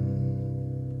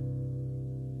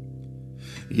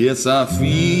 Yes, I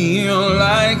feel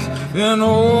like an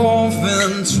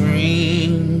orphan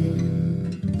train.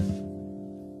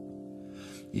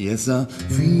 Yes, I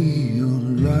feel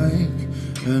like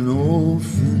an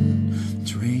orphan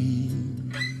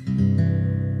train.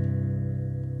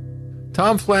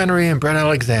 Tom Flannery and Bret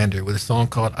Alexander with a song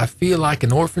called I Feel Like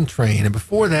an Orphan Train. And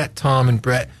before that, Tom and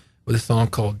Bret with a song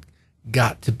called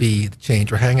Got to Be the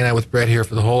Change. We're hanging out with Bret here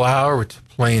for the whole hour. We're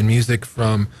playing music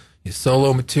from his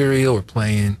solo material. We're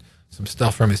playing some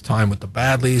stuff from his time with the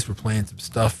Badleys. We're playing some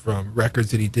stuff from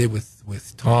records that he did with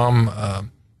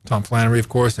Tom Flannery, of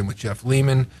course, and with Jeff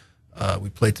Lehman. We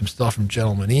played some stuff from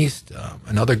Gentleman East.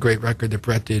 Another great record that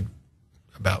Bret did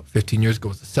about 15 years ago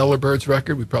was the Cellar Birds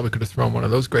record. We probably could have thrown one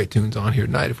of those great tunes on here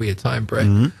tonight if we had time, Bret.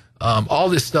 Mm-hmm. All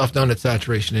this stuff done at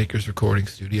Saturation Acres Recording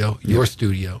Studio, your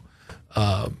studio.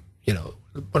 One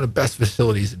of the best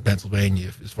facilities in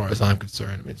Pennsylvania, as far as I'm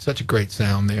concerned. I mean, it's such a great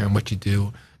sound there, and what you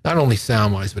do, not only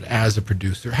sound-wise, but as a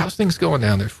producer. How's things going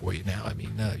down there for you now? I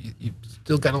mean, you've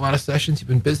still got a lot of sessions. You've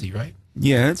been busy, right?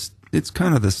 Yeah, it's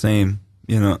kind of the same.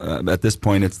 At this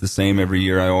point, it's the same every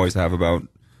year. I always have about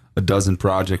a dozen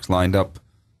projects lined up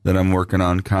that I'm working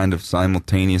on kind of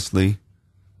simultaneously.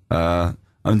 I'm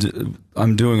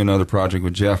doing another project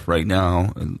with Jeff right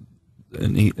now,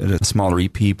 a smaller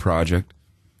EP project.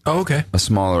 Oh, okay. A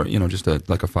smaller, just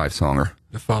like a 5-songer.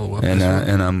 The follow-up. And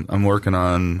I'm working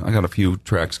on. I got a few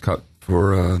tracks cut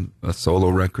for a solo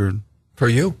record. For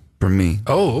you? For me.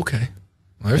 Oh, okay.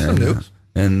 Well, there's some news.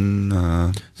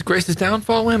 Is Grace's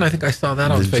Downfall in? I think I saw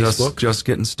that on Facebook. Just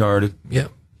getting started. Yeah.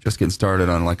 Just getting started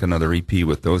on like another EP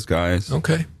with those guys.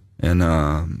 Okay. And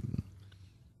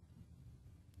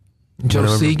Joe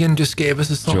Segan just gave us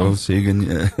a song. Joe Segan,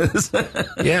 yes.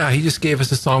 Yeah, he just gave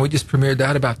us a song. We just premiered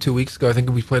that about 2 weeks ago. I think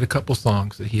we played a couple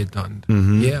songs that he had done.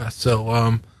 Mm-hmm. Yeah,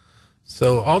 so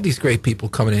all these great people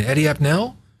coming in. Eddie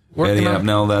Apnell? Eddie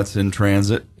Apnell, that's in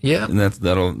transit. Yeah. And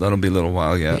that'll be a little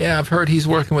while yet. Yeah, I've heard he's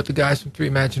working with the guys from Three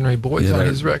Imaginary Boys on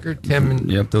his record. Tim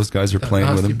and Yep, those guys are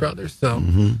playing with him. Brothers, so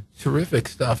terrific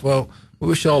stuff. Well, we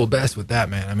wish you all the best with that,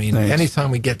 man. I mean,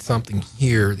 anytime we get something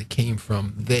here that came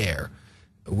from there,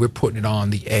 we're putting it on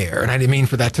the air, and I didn't mean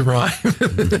for that to rhyme.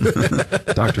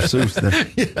 Dr. Seuss there.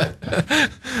 Yeah.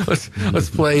 Let's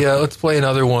play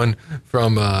another one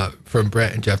from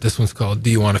Bret and Jeff. This one's called "Do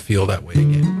You Want to Feel That Way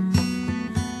Again?"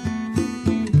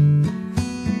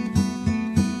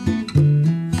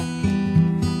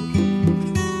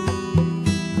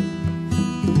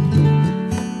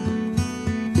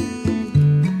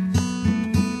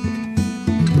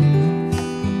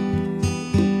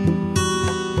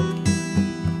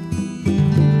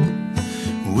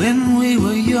 When we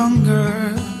were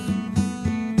younger,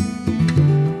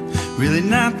 really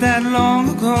not that long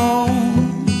ago,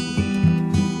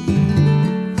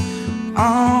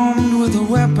 armed with a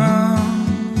weapon,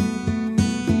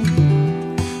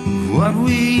 what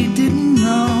we didn't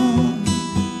know,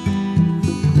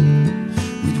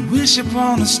 we'd wish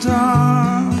upon a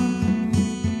star,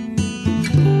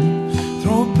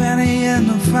 throw a penny in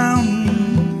the fountain,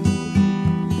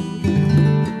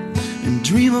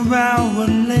 dream about what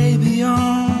lay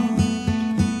beyond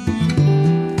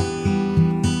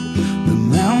the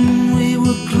mountain we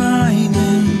were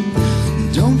climbing.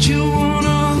 Don't you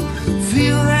wanna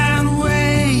feel that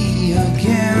way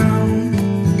again?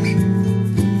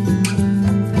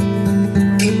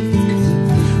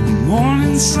 The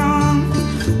morning sun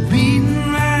beating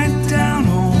right down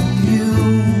on you.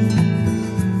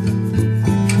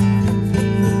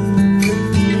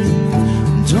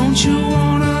 Don't you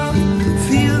wanna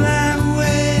feel that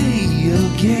way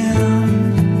again?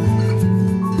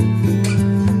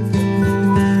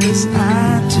 Yes, I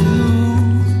do.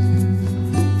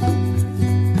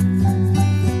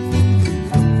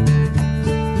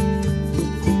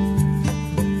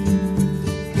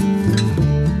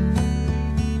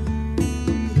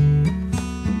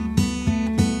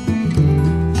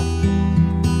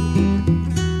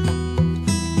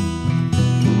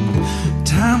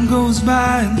 Time goes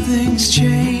by and things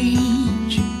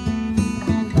change.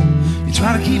 You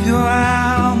Try to keep your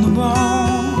eye on the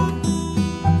ball.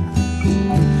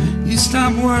 You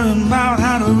stop worrying about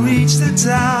how to reach the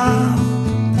top.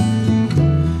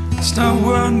 Start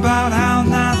worrying about how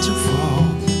not to fall.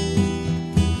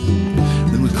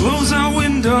 Then we close our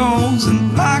windows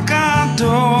and lock our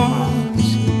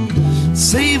doors.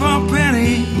 Save our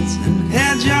pennies and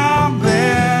hedge our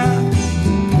bets.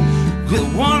 Quit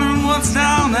wondering what's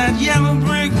down that yellow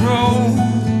brick road,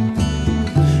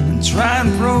 and try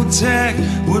and protect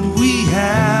what we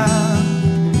have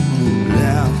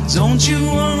left. Don't you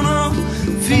wanna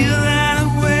feel that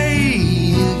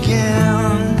way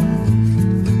again?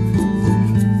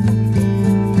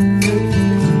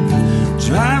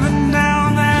 Driving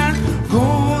down that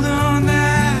golden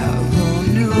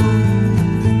avenue,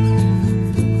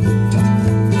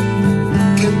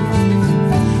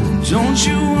 don't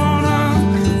you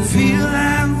wanna feel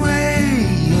that way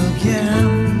again?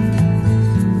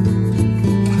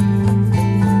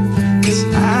 'Cause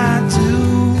I do.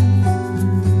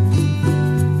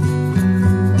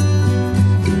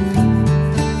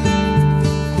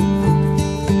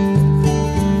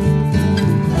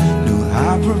 No, I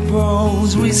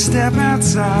propose we step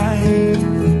outside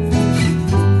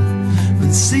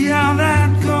and see how that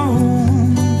goes.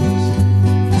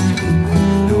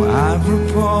 No, I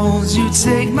propose you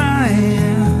take my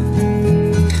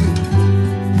hand,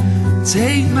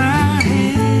 take my hand.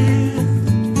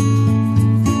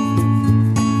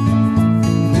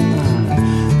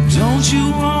 Don't you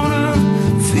wanna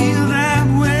feel that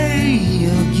way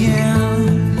again?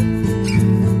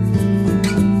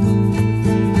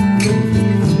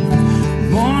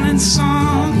 Morning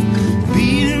sun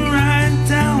beating right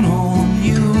down on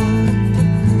you.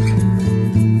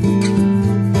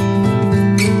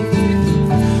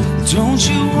 Don't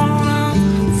you wanna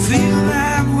feel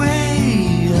that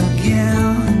way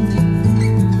again?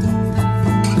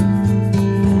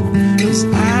 'Cause I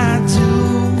do.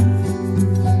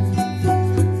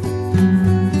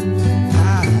 I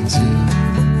do.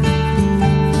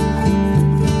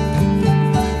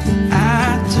 I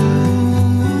do.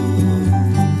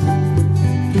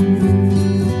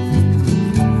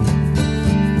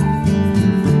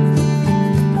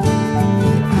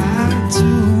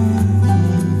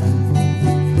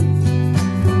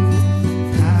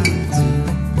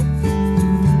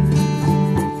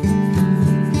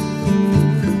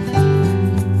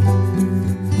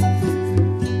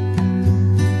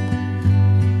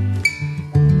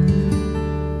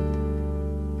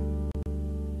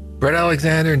 Bret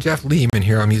Alexander and Jeff Lehman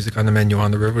here on Music on the Menu on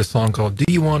the River, a song called Do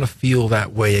You Want to Feel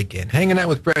That Way Again? Hanging out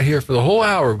with Bret here for the whole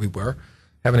hour we were.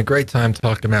 Having a great time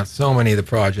talking about so many of the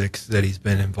projects that he's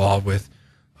been involved with.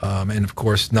 And, of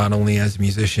course, not only as a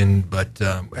musician, but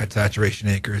at Saturation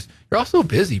Acres. You're also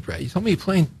busy, Bret. You told me you're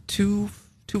playing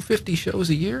 250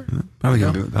 shows a year? Probably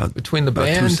going to do about between the about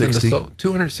bands and the 260.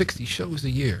 260 shows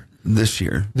a year. This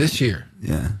year. This year.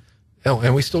 Yeah. Oh,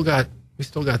 and we still got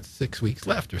 6 weeks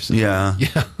left or so. Yeah.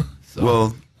 Yeah. So.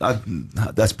 Well,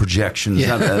 that's projections.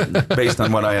 Yeah. Not, based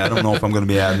on what I don't know if I'm going to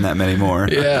be adding that many more.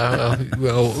 Yeah.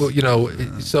 Well, you know,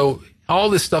 so all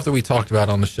this stuff that we talked about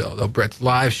on the show, though, Bret's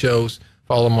live shows,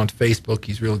 follow him on Facebook.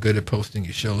 He's real good at posting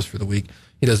his shows for the week.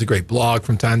 He does a great blog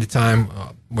from time to time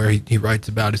where he writes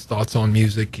about his thoughts on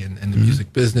music and the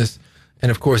music business.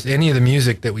 And, of course, any of the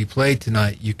music that we played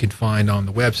tonight you can find on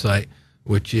the website,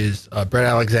 which is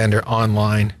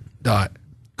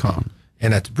BretAlexanderOnline.com.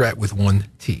 And that's Bret with one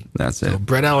T. That's it. So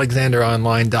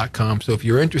BretAlexanderOnline.com. So if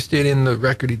you're interested in the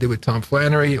record he did with Tom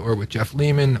Flannery or with Jeff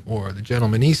Lehman or the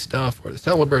Gentleman East stuff or the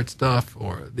Celebrate stuff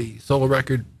or the solo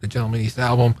record, the Gentleman East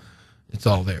album, it's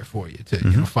all there for you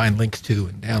to find links to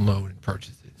and download and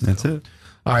purchase it. So. That's it.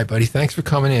 All right, buddy. Thanks for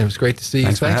coming in. It was great to see you.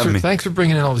 Thanks for having me. Thanks for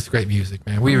bringing in all this great music,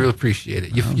 man. We really appreciate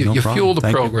it. You No problem. fuel the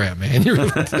Thank you. program, man. You really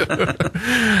do.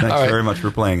 Thanks very much for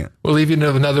playing it. We'll leave you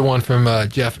with another one from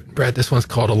Jeff and Bret. This one's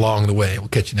called Along the Way. We'll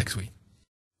catch you next week.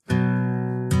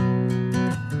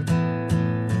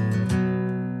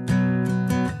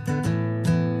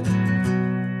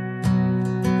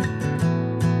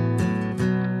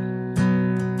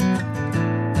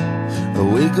 I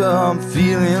wake up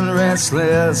feeling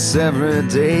restless every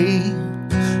day,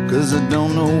 'cause I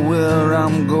don't know where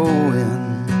I'm going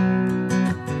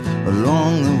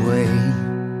along the way.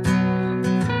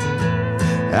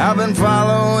 I've been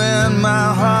following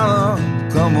my heart,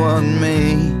 come what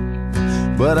may,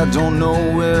 but I don't know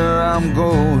where I'm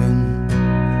going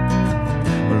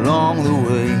along the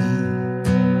way,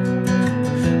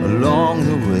 along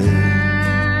the way.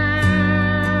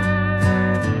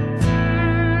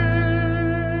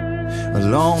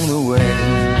 Along the way,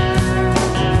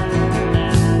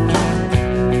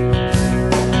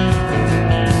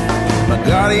 my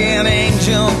guardian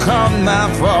angel come my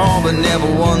fall, but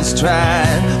never once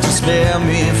tried to spare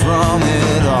me from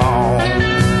it all.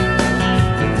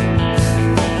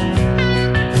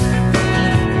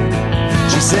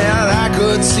 She said I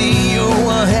could see you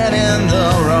were heading the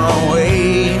wrong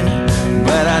way,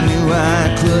 but I knew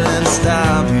I couldn't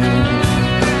stop you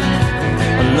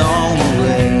along the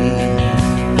way,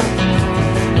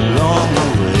 along the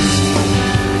way.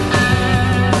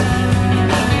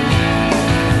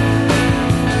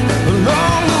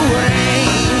 Along the way,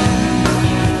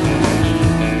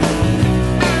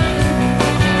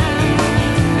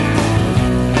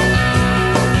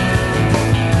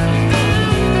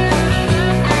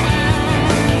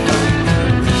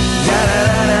 da da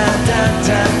da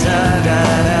da da da.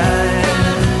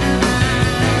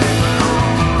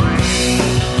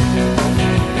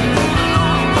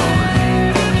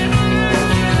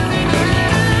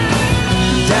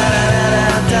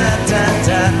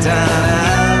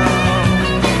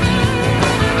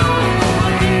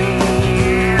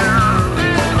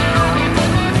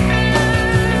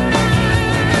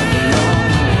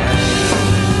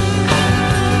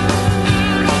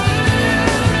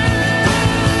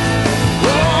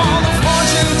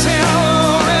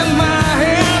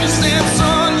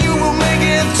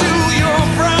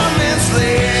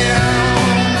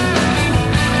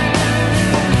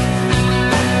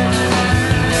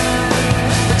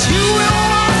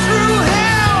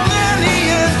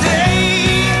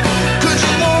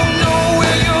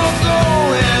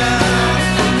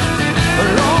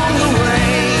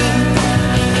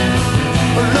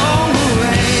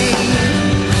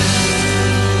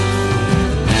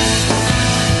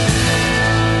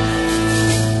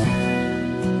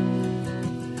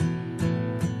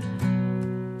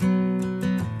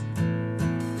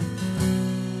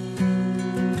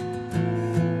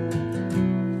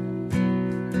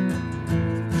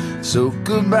 So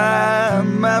goodbye,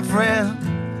 my friend,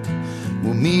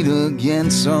 we'll meet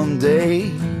again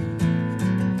someday,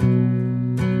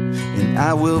 and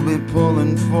I will be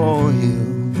pulling for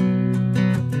you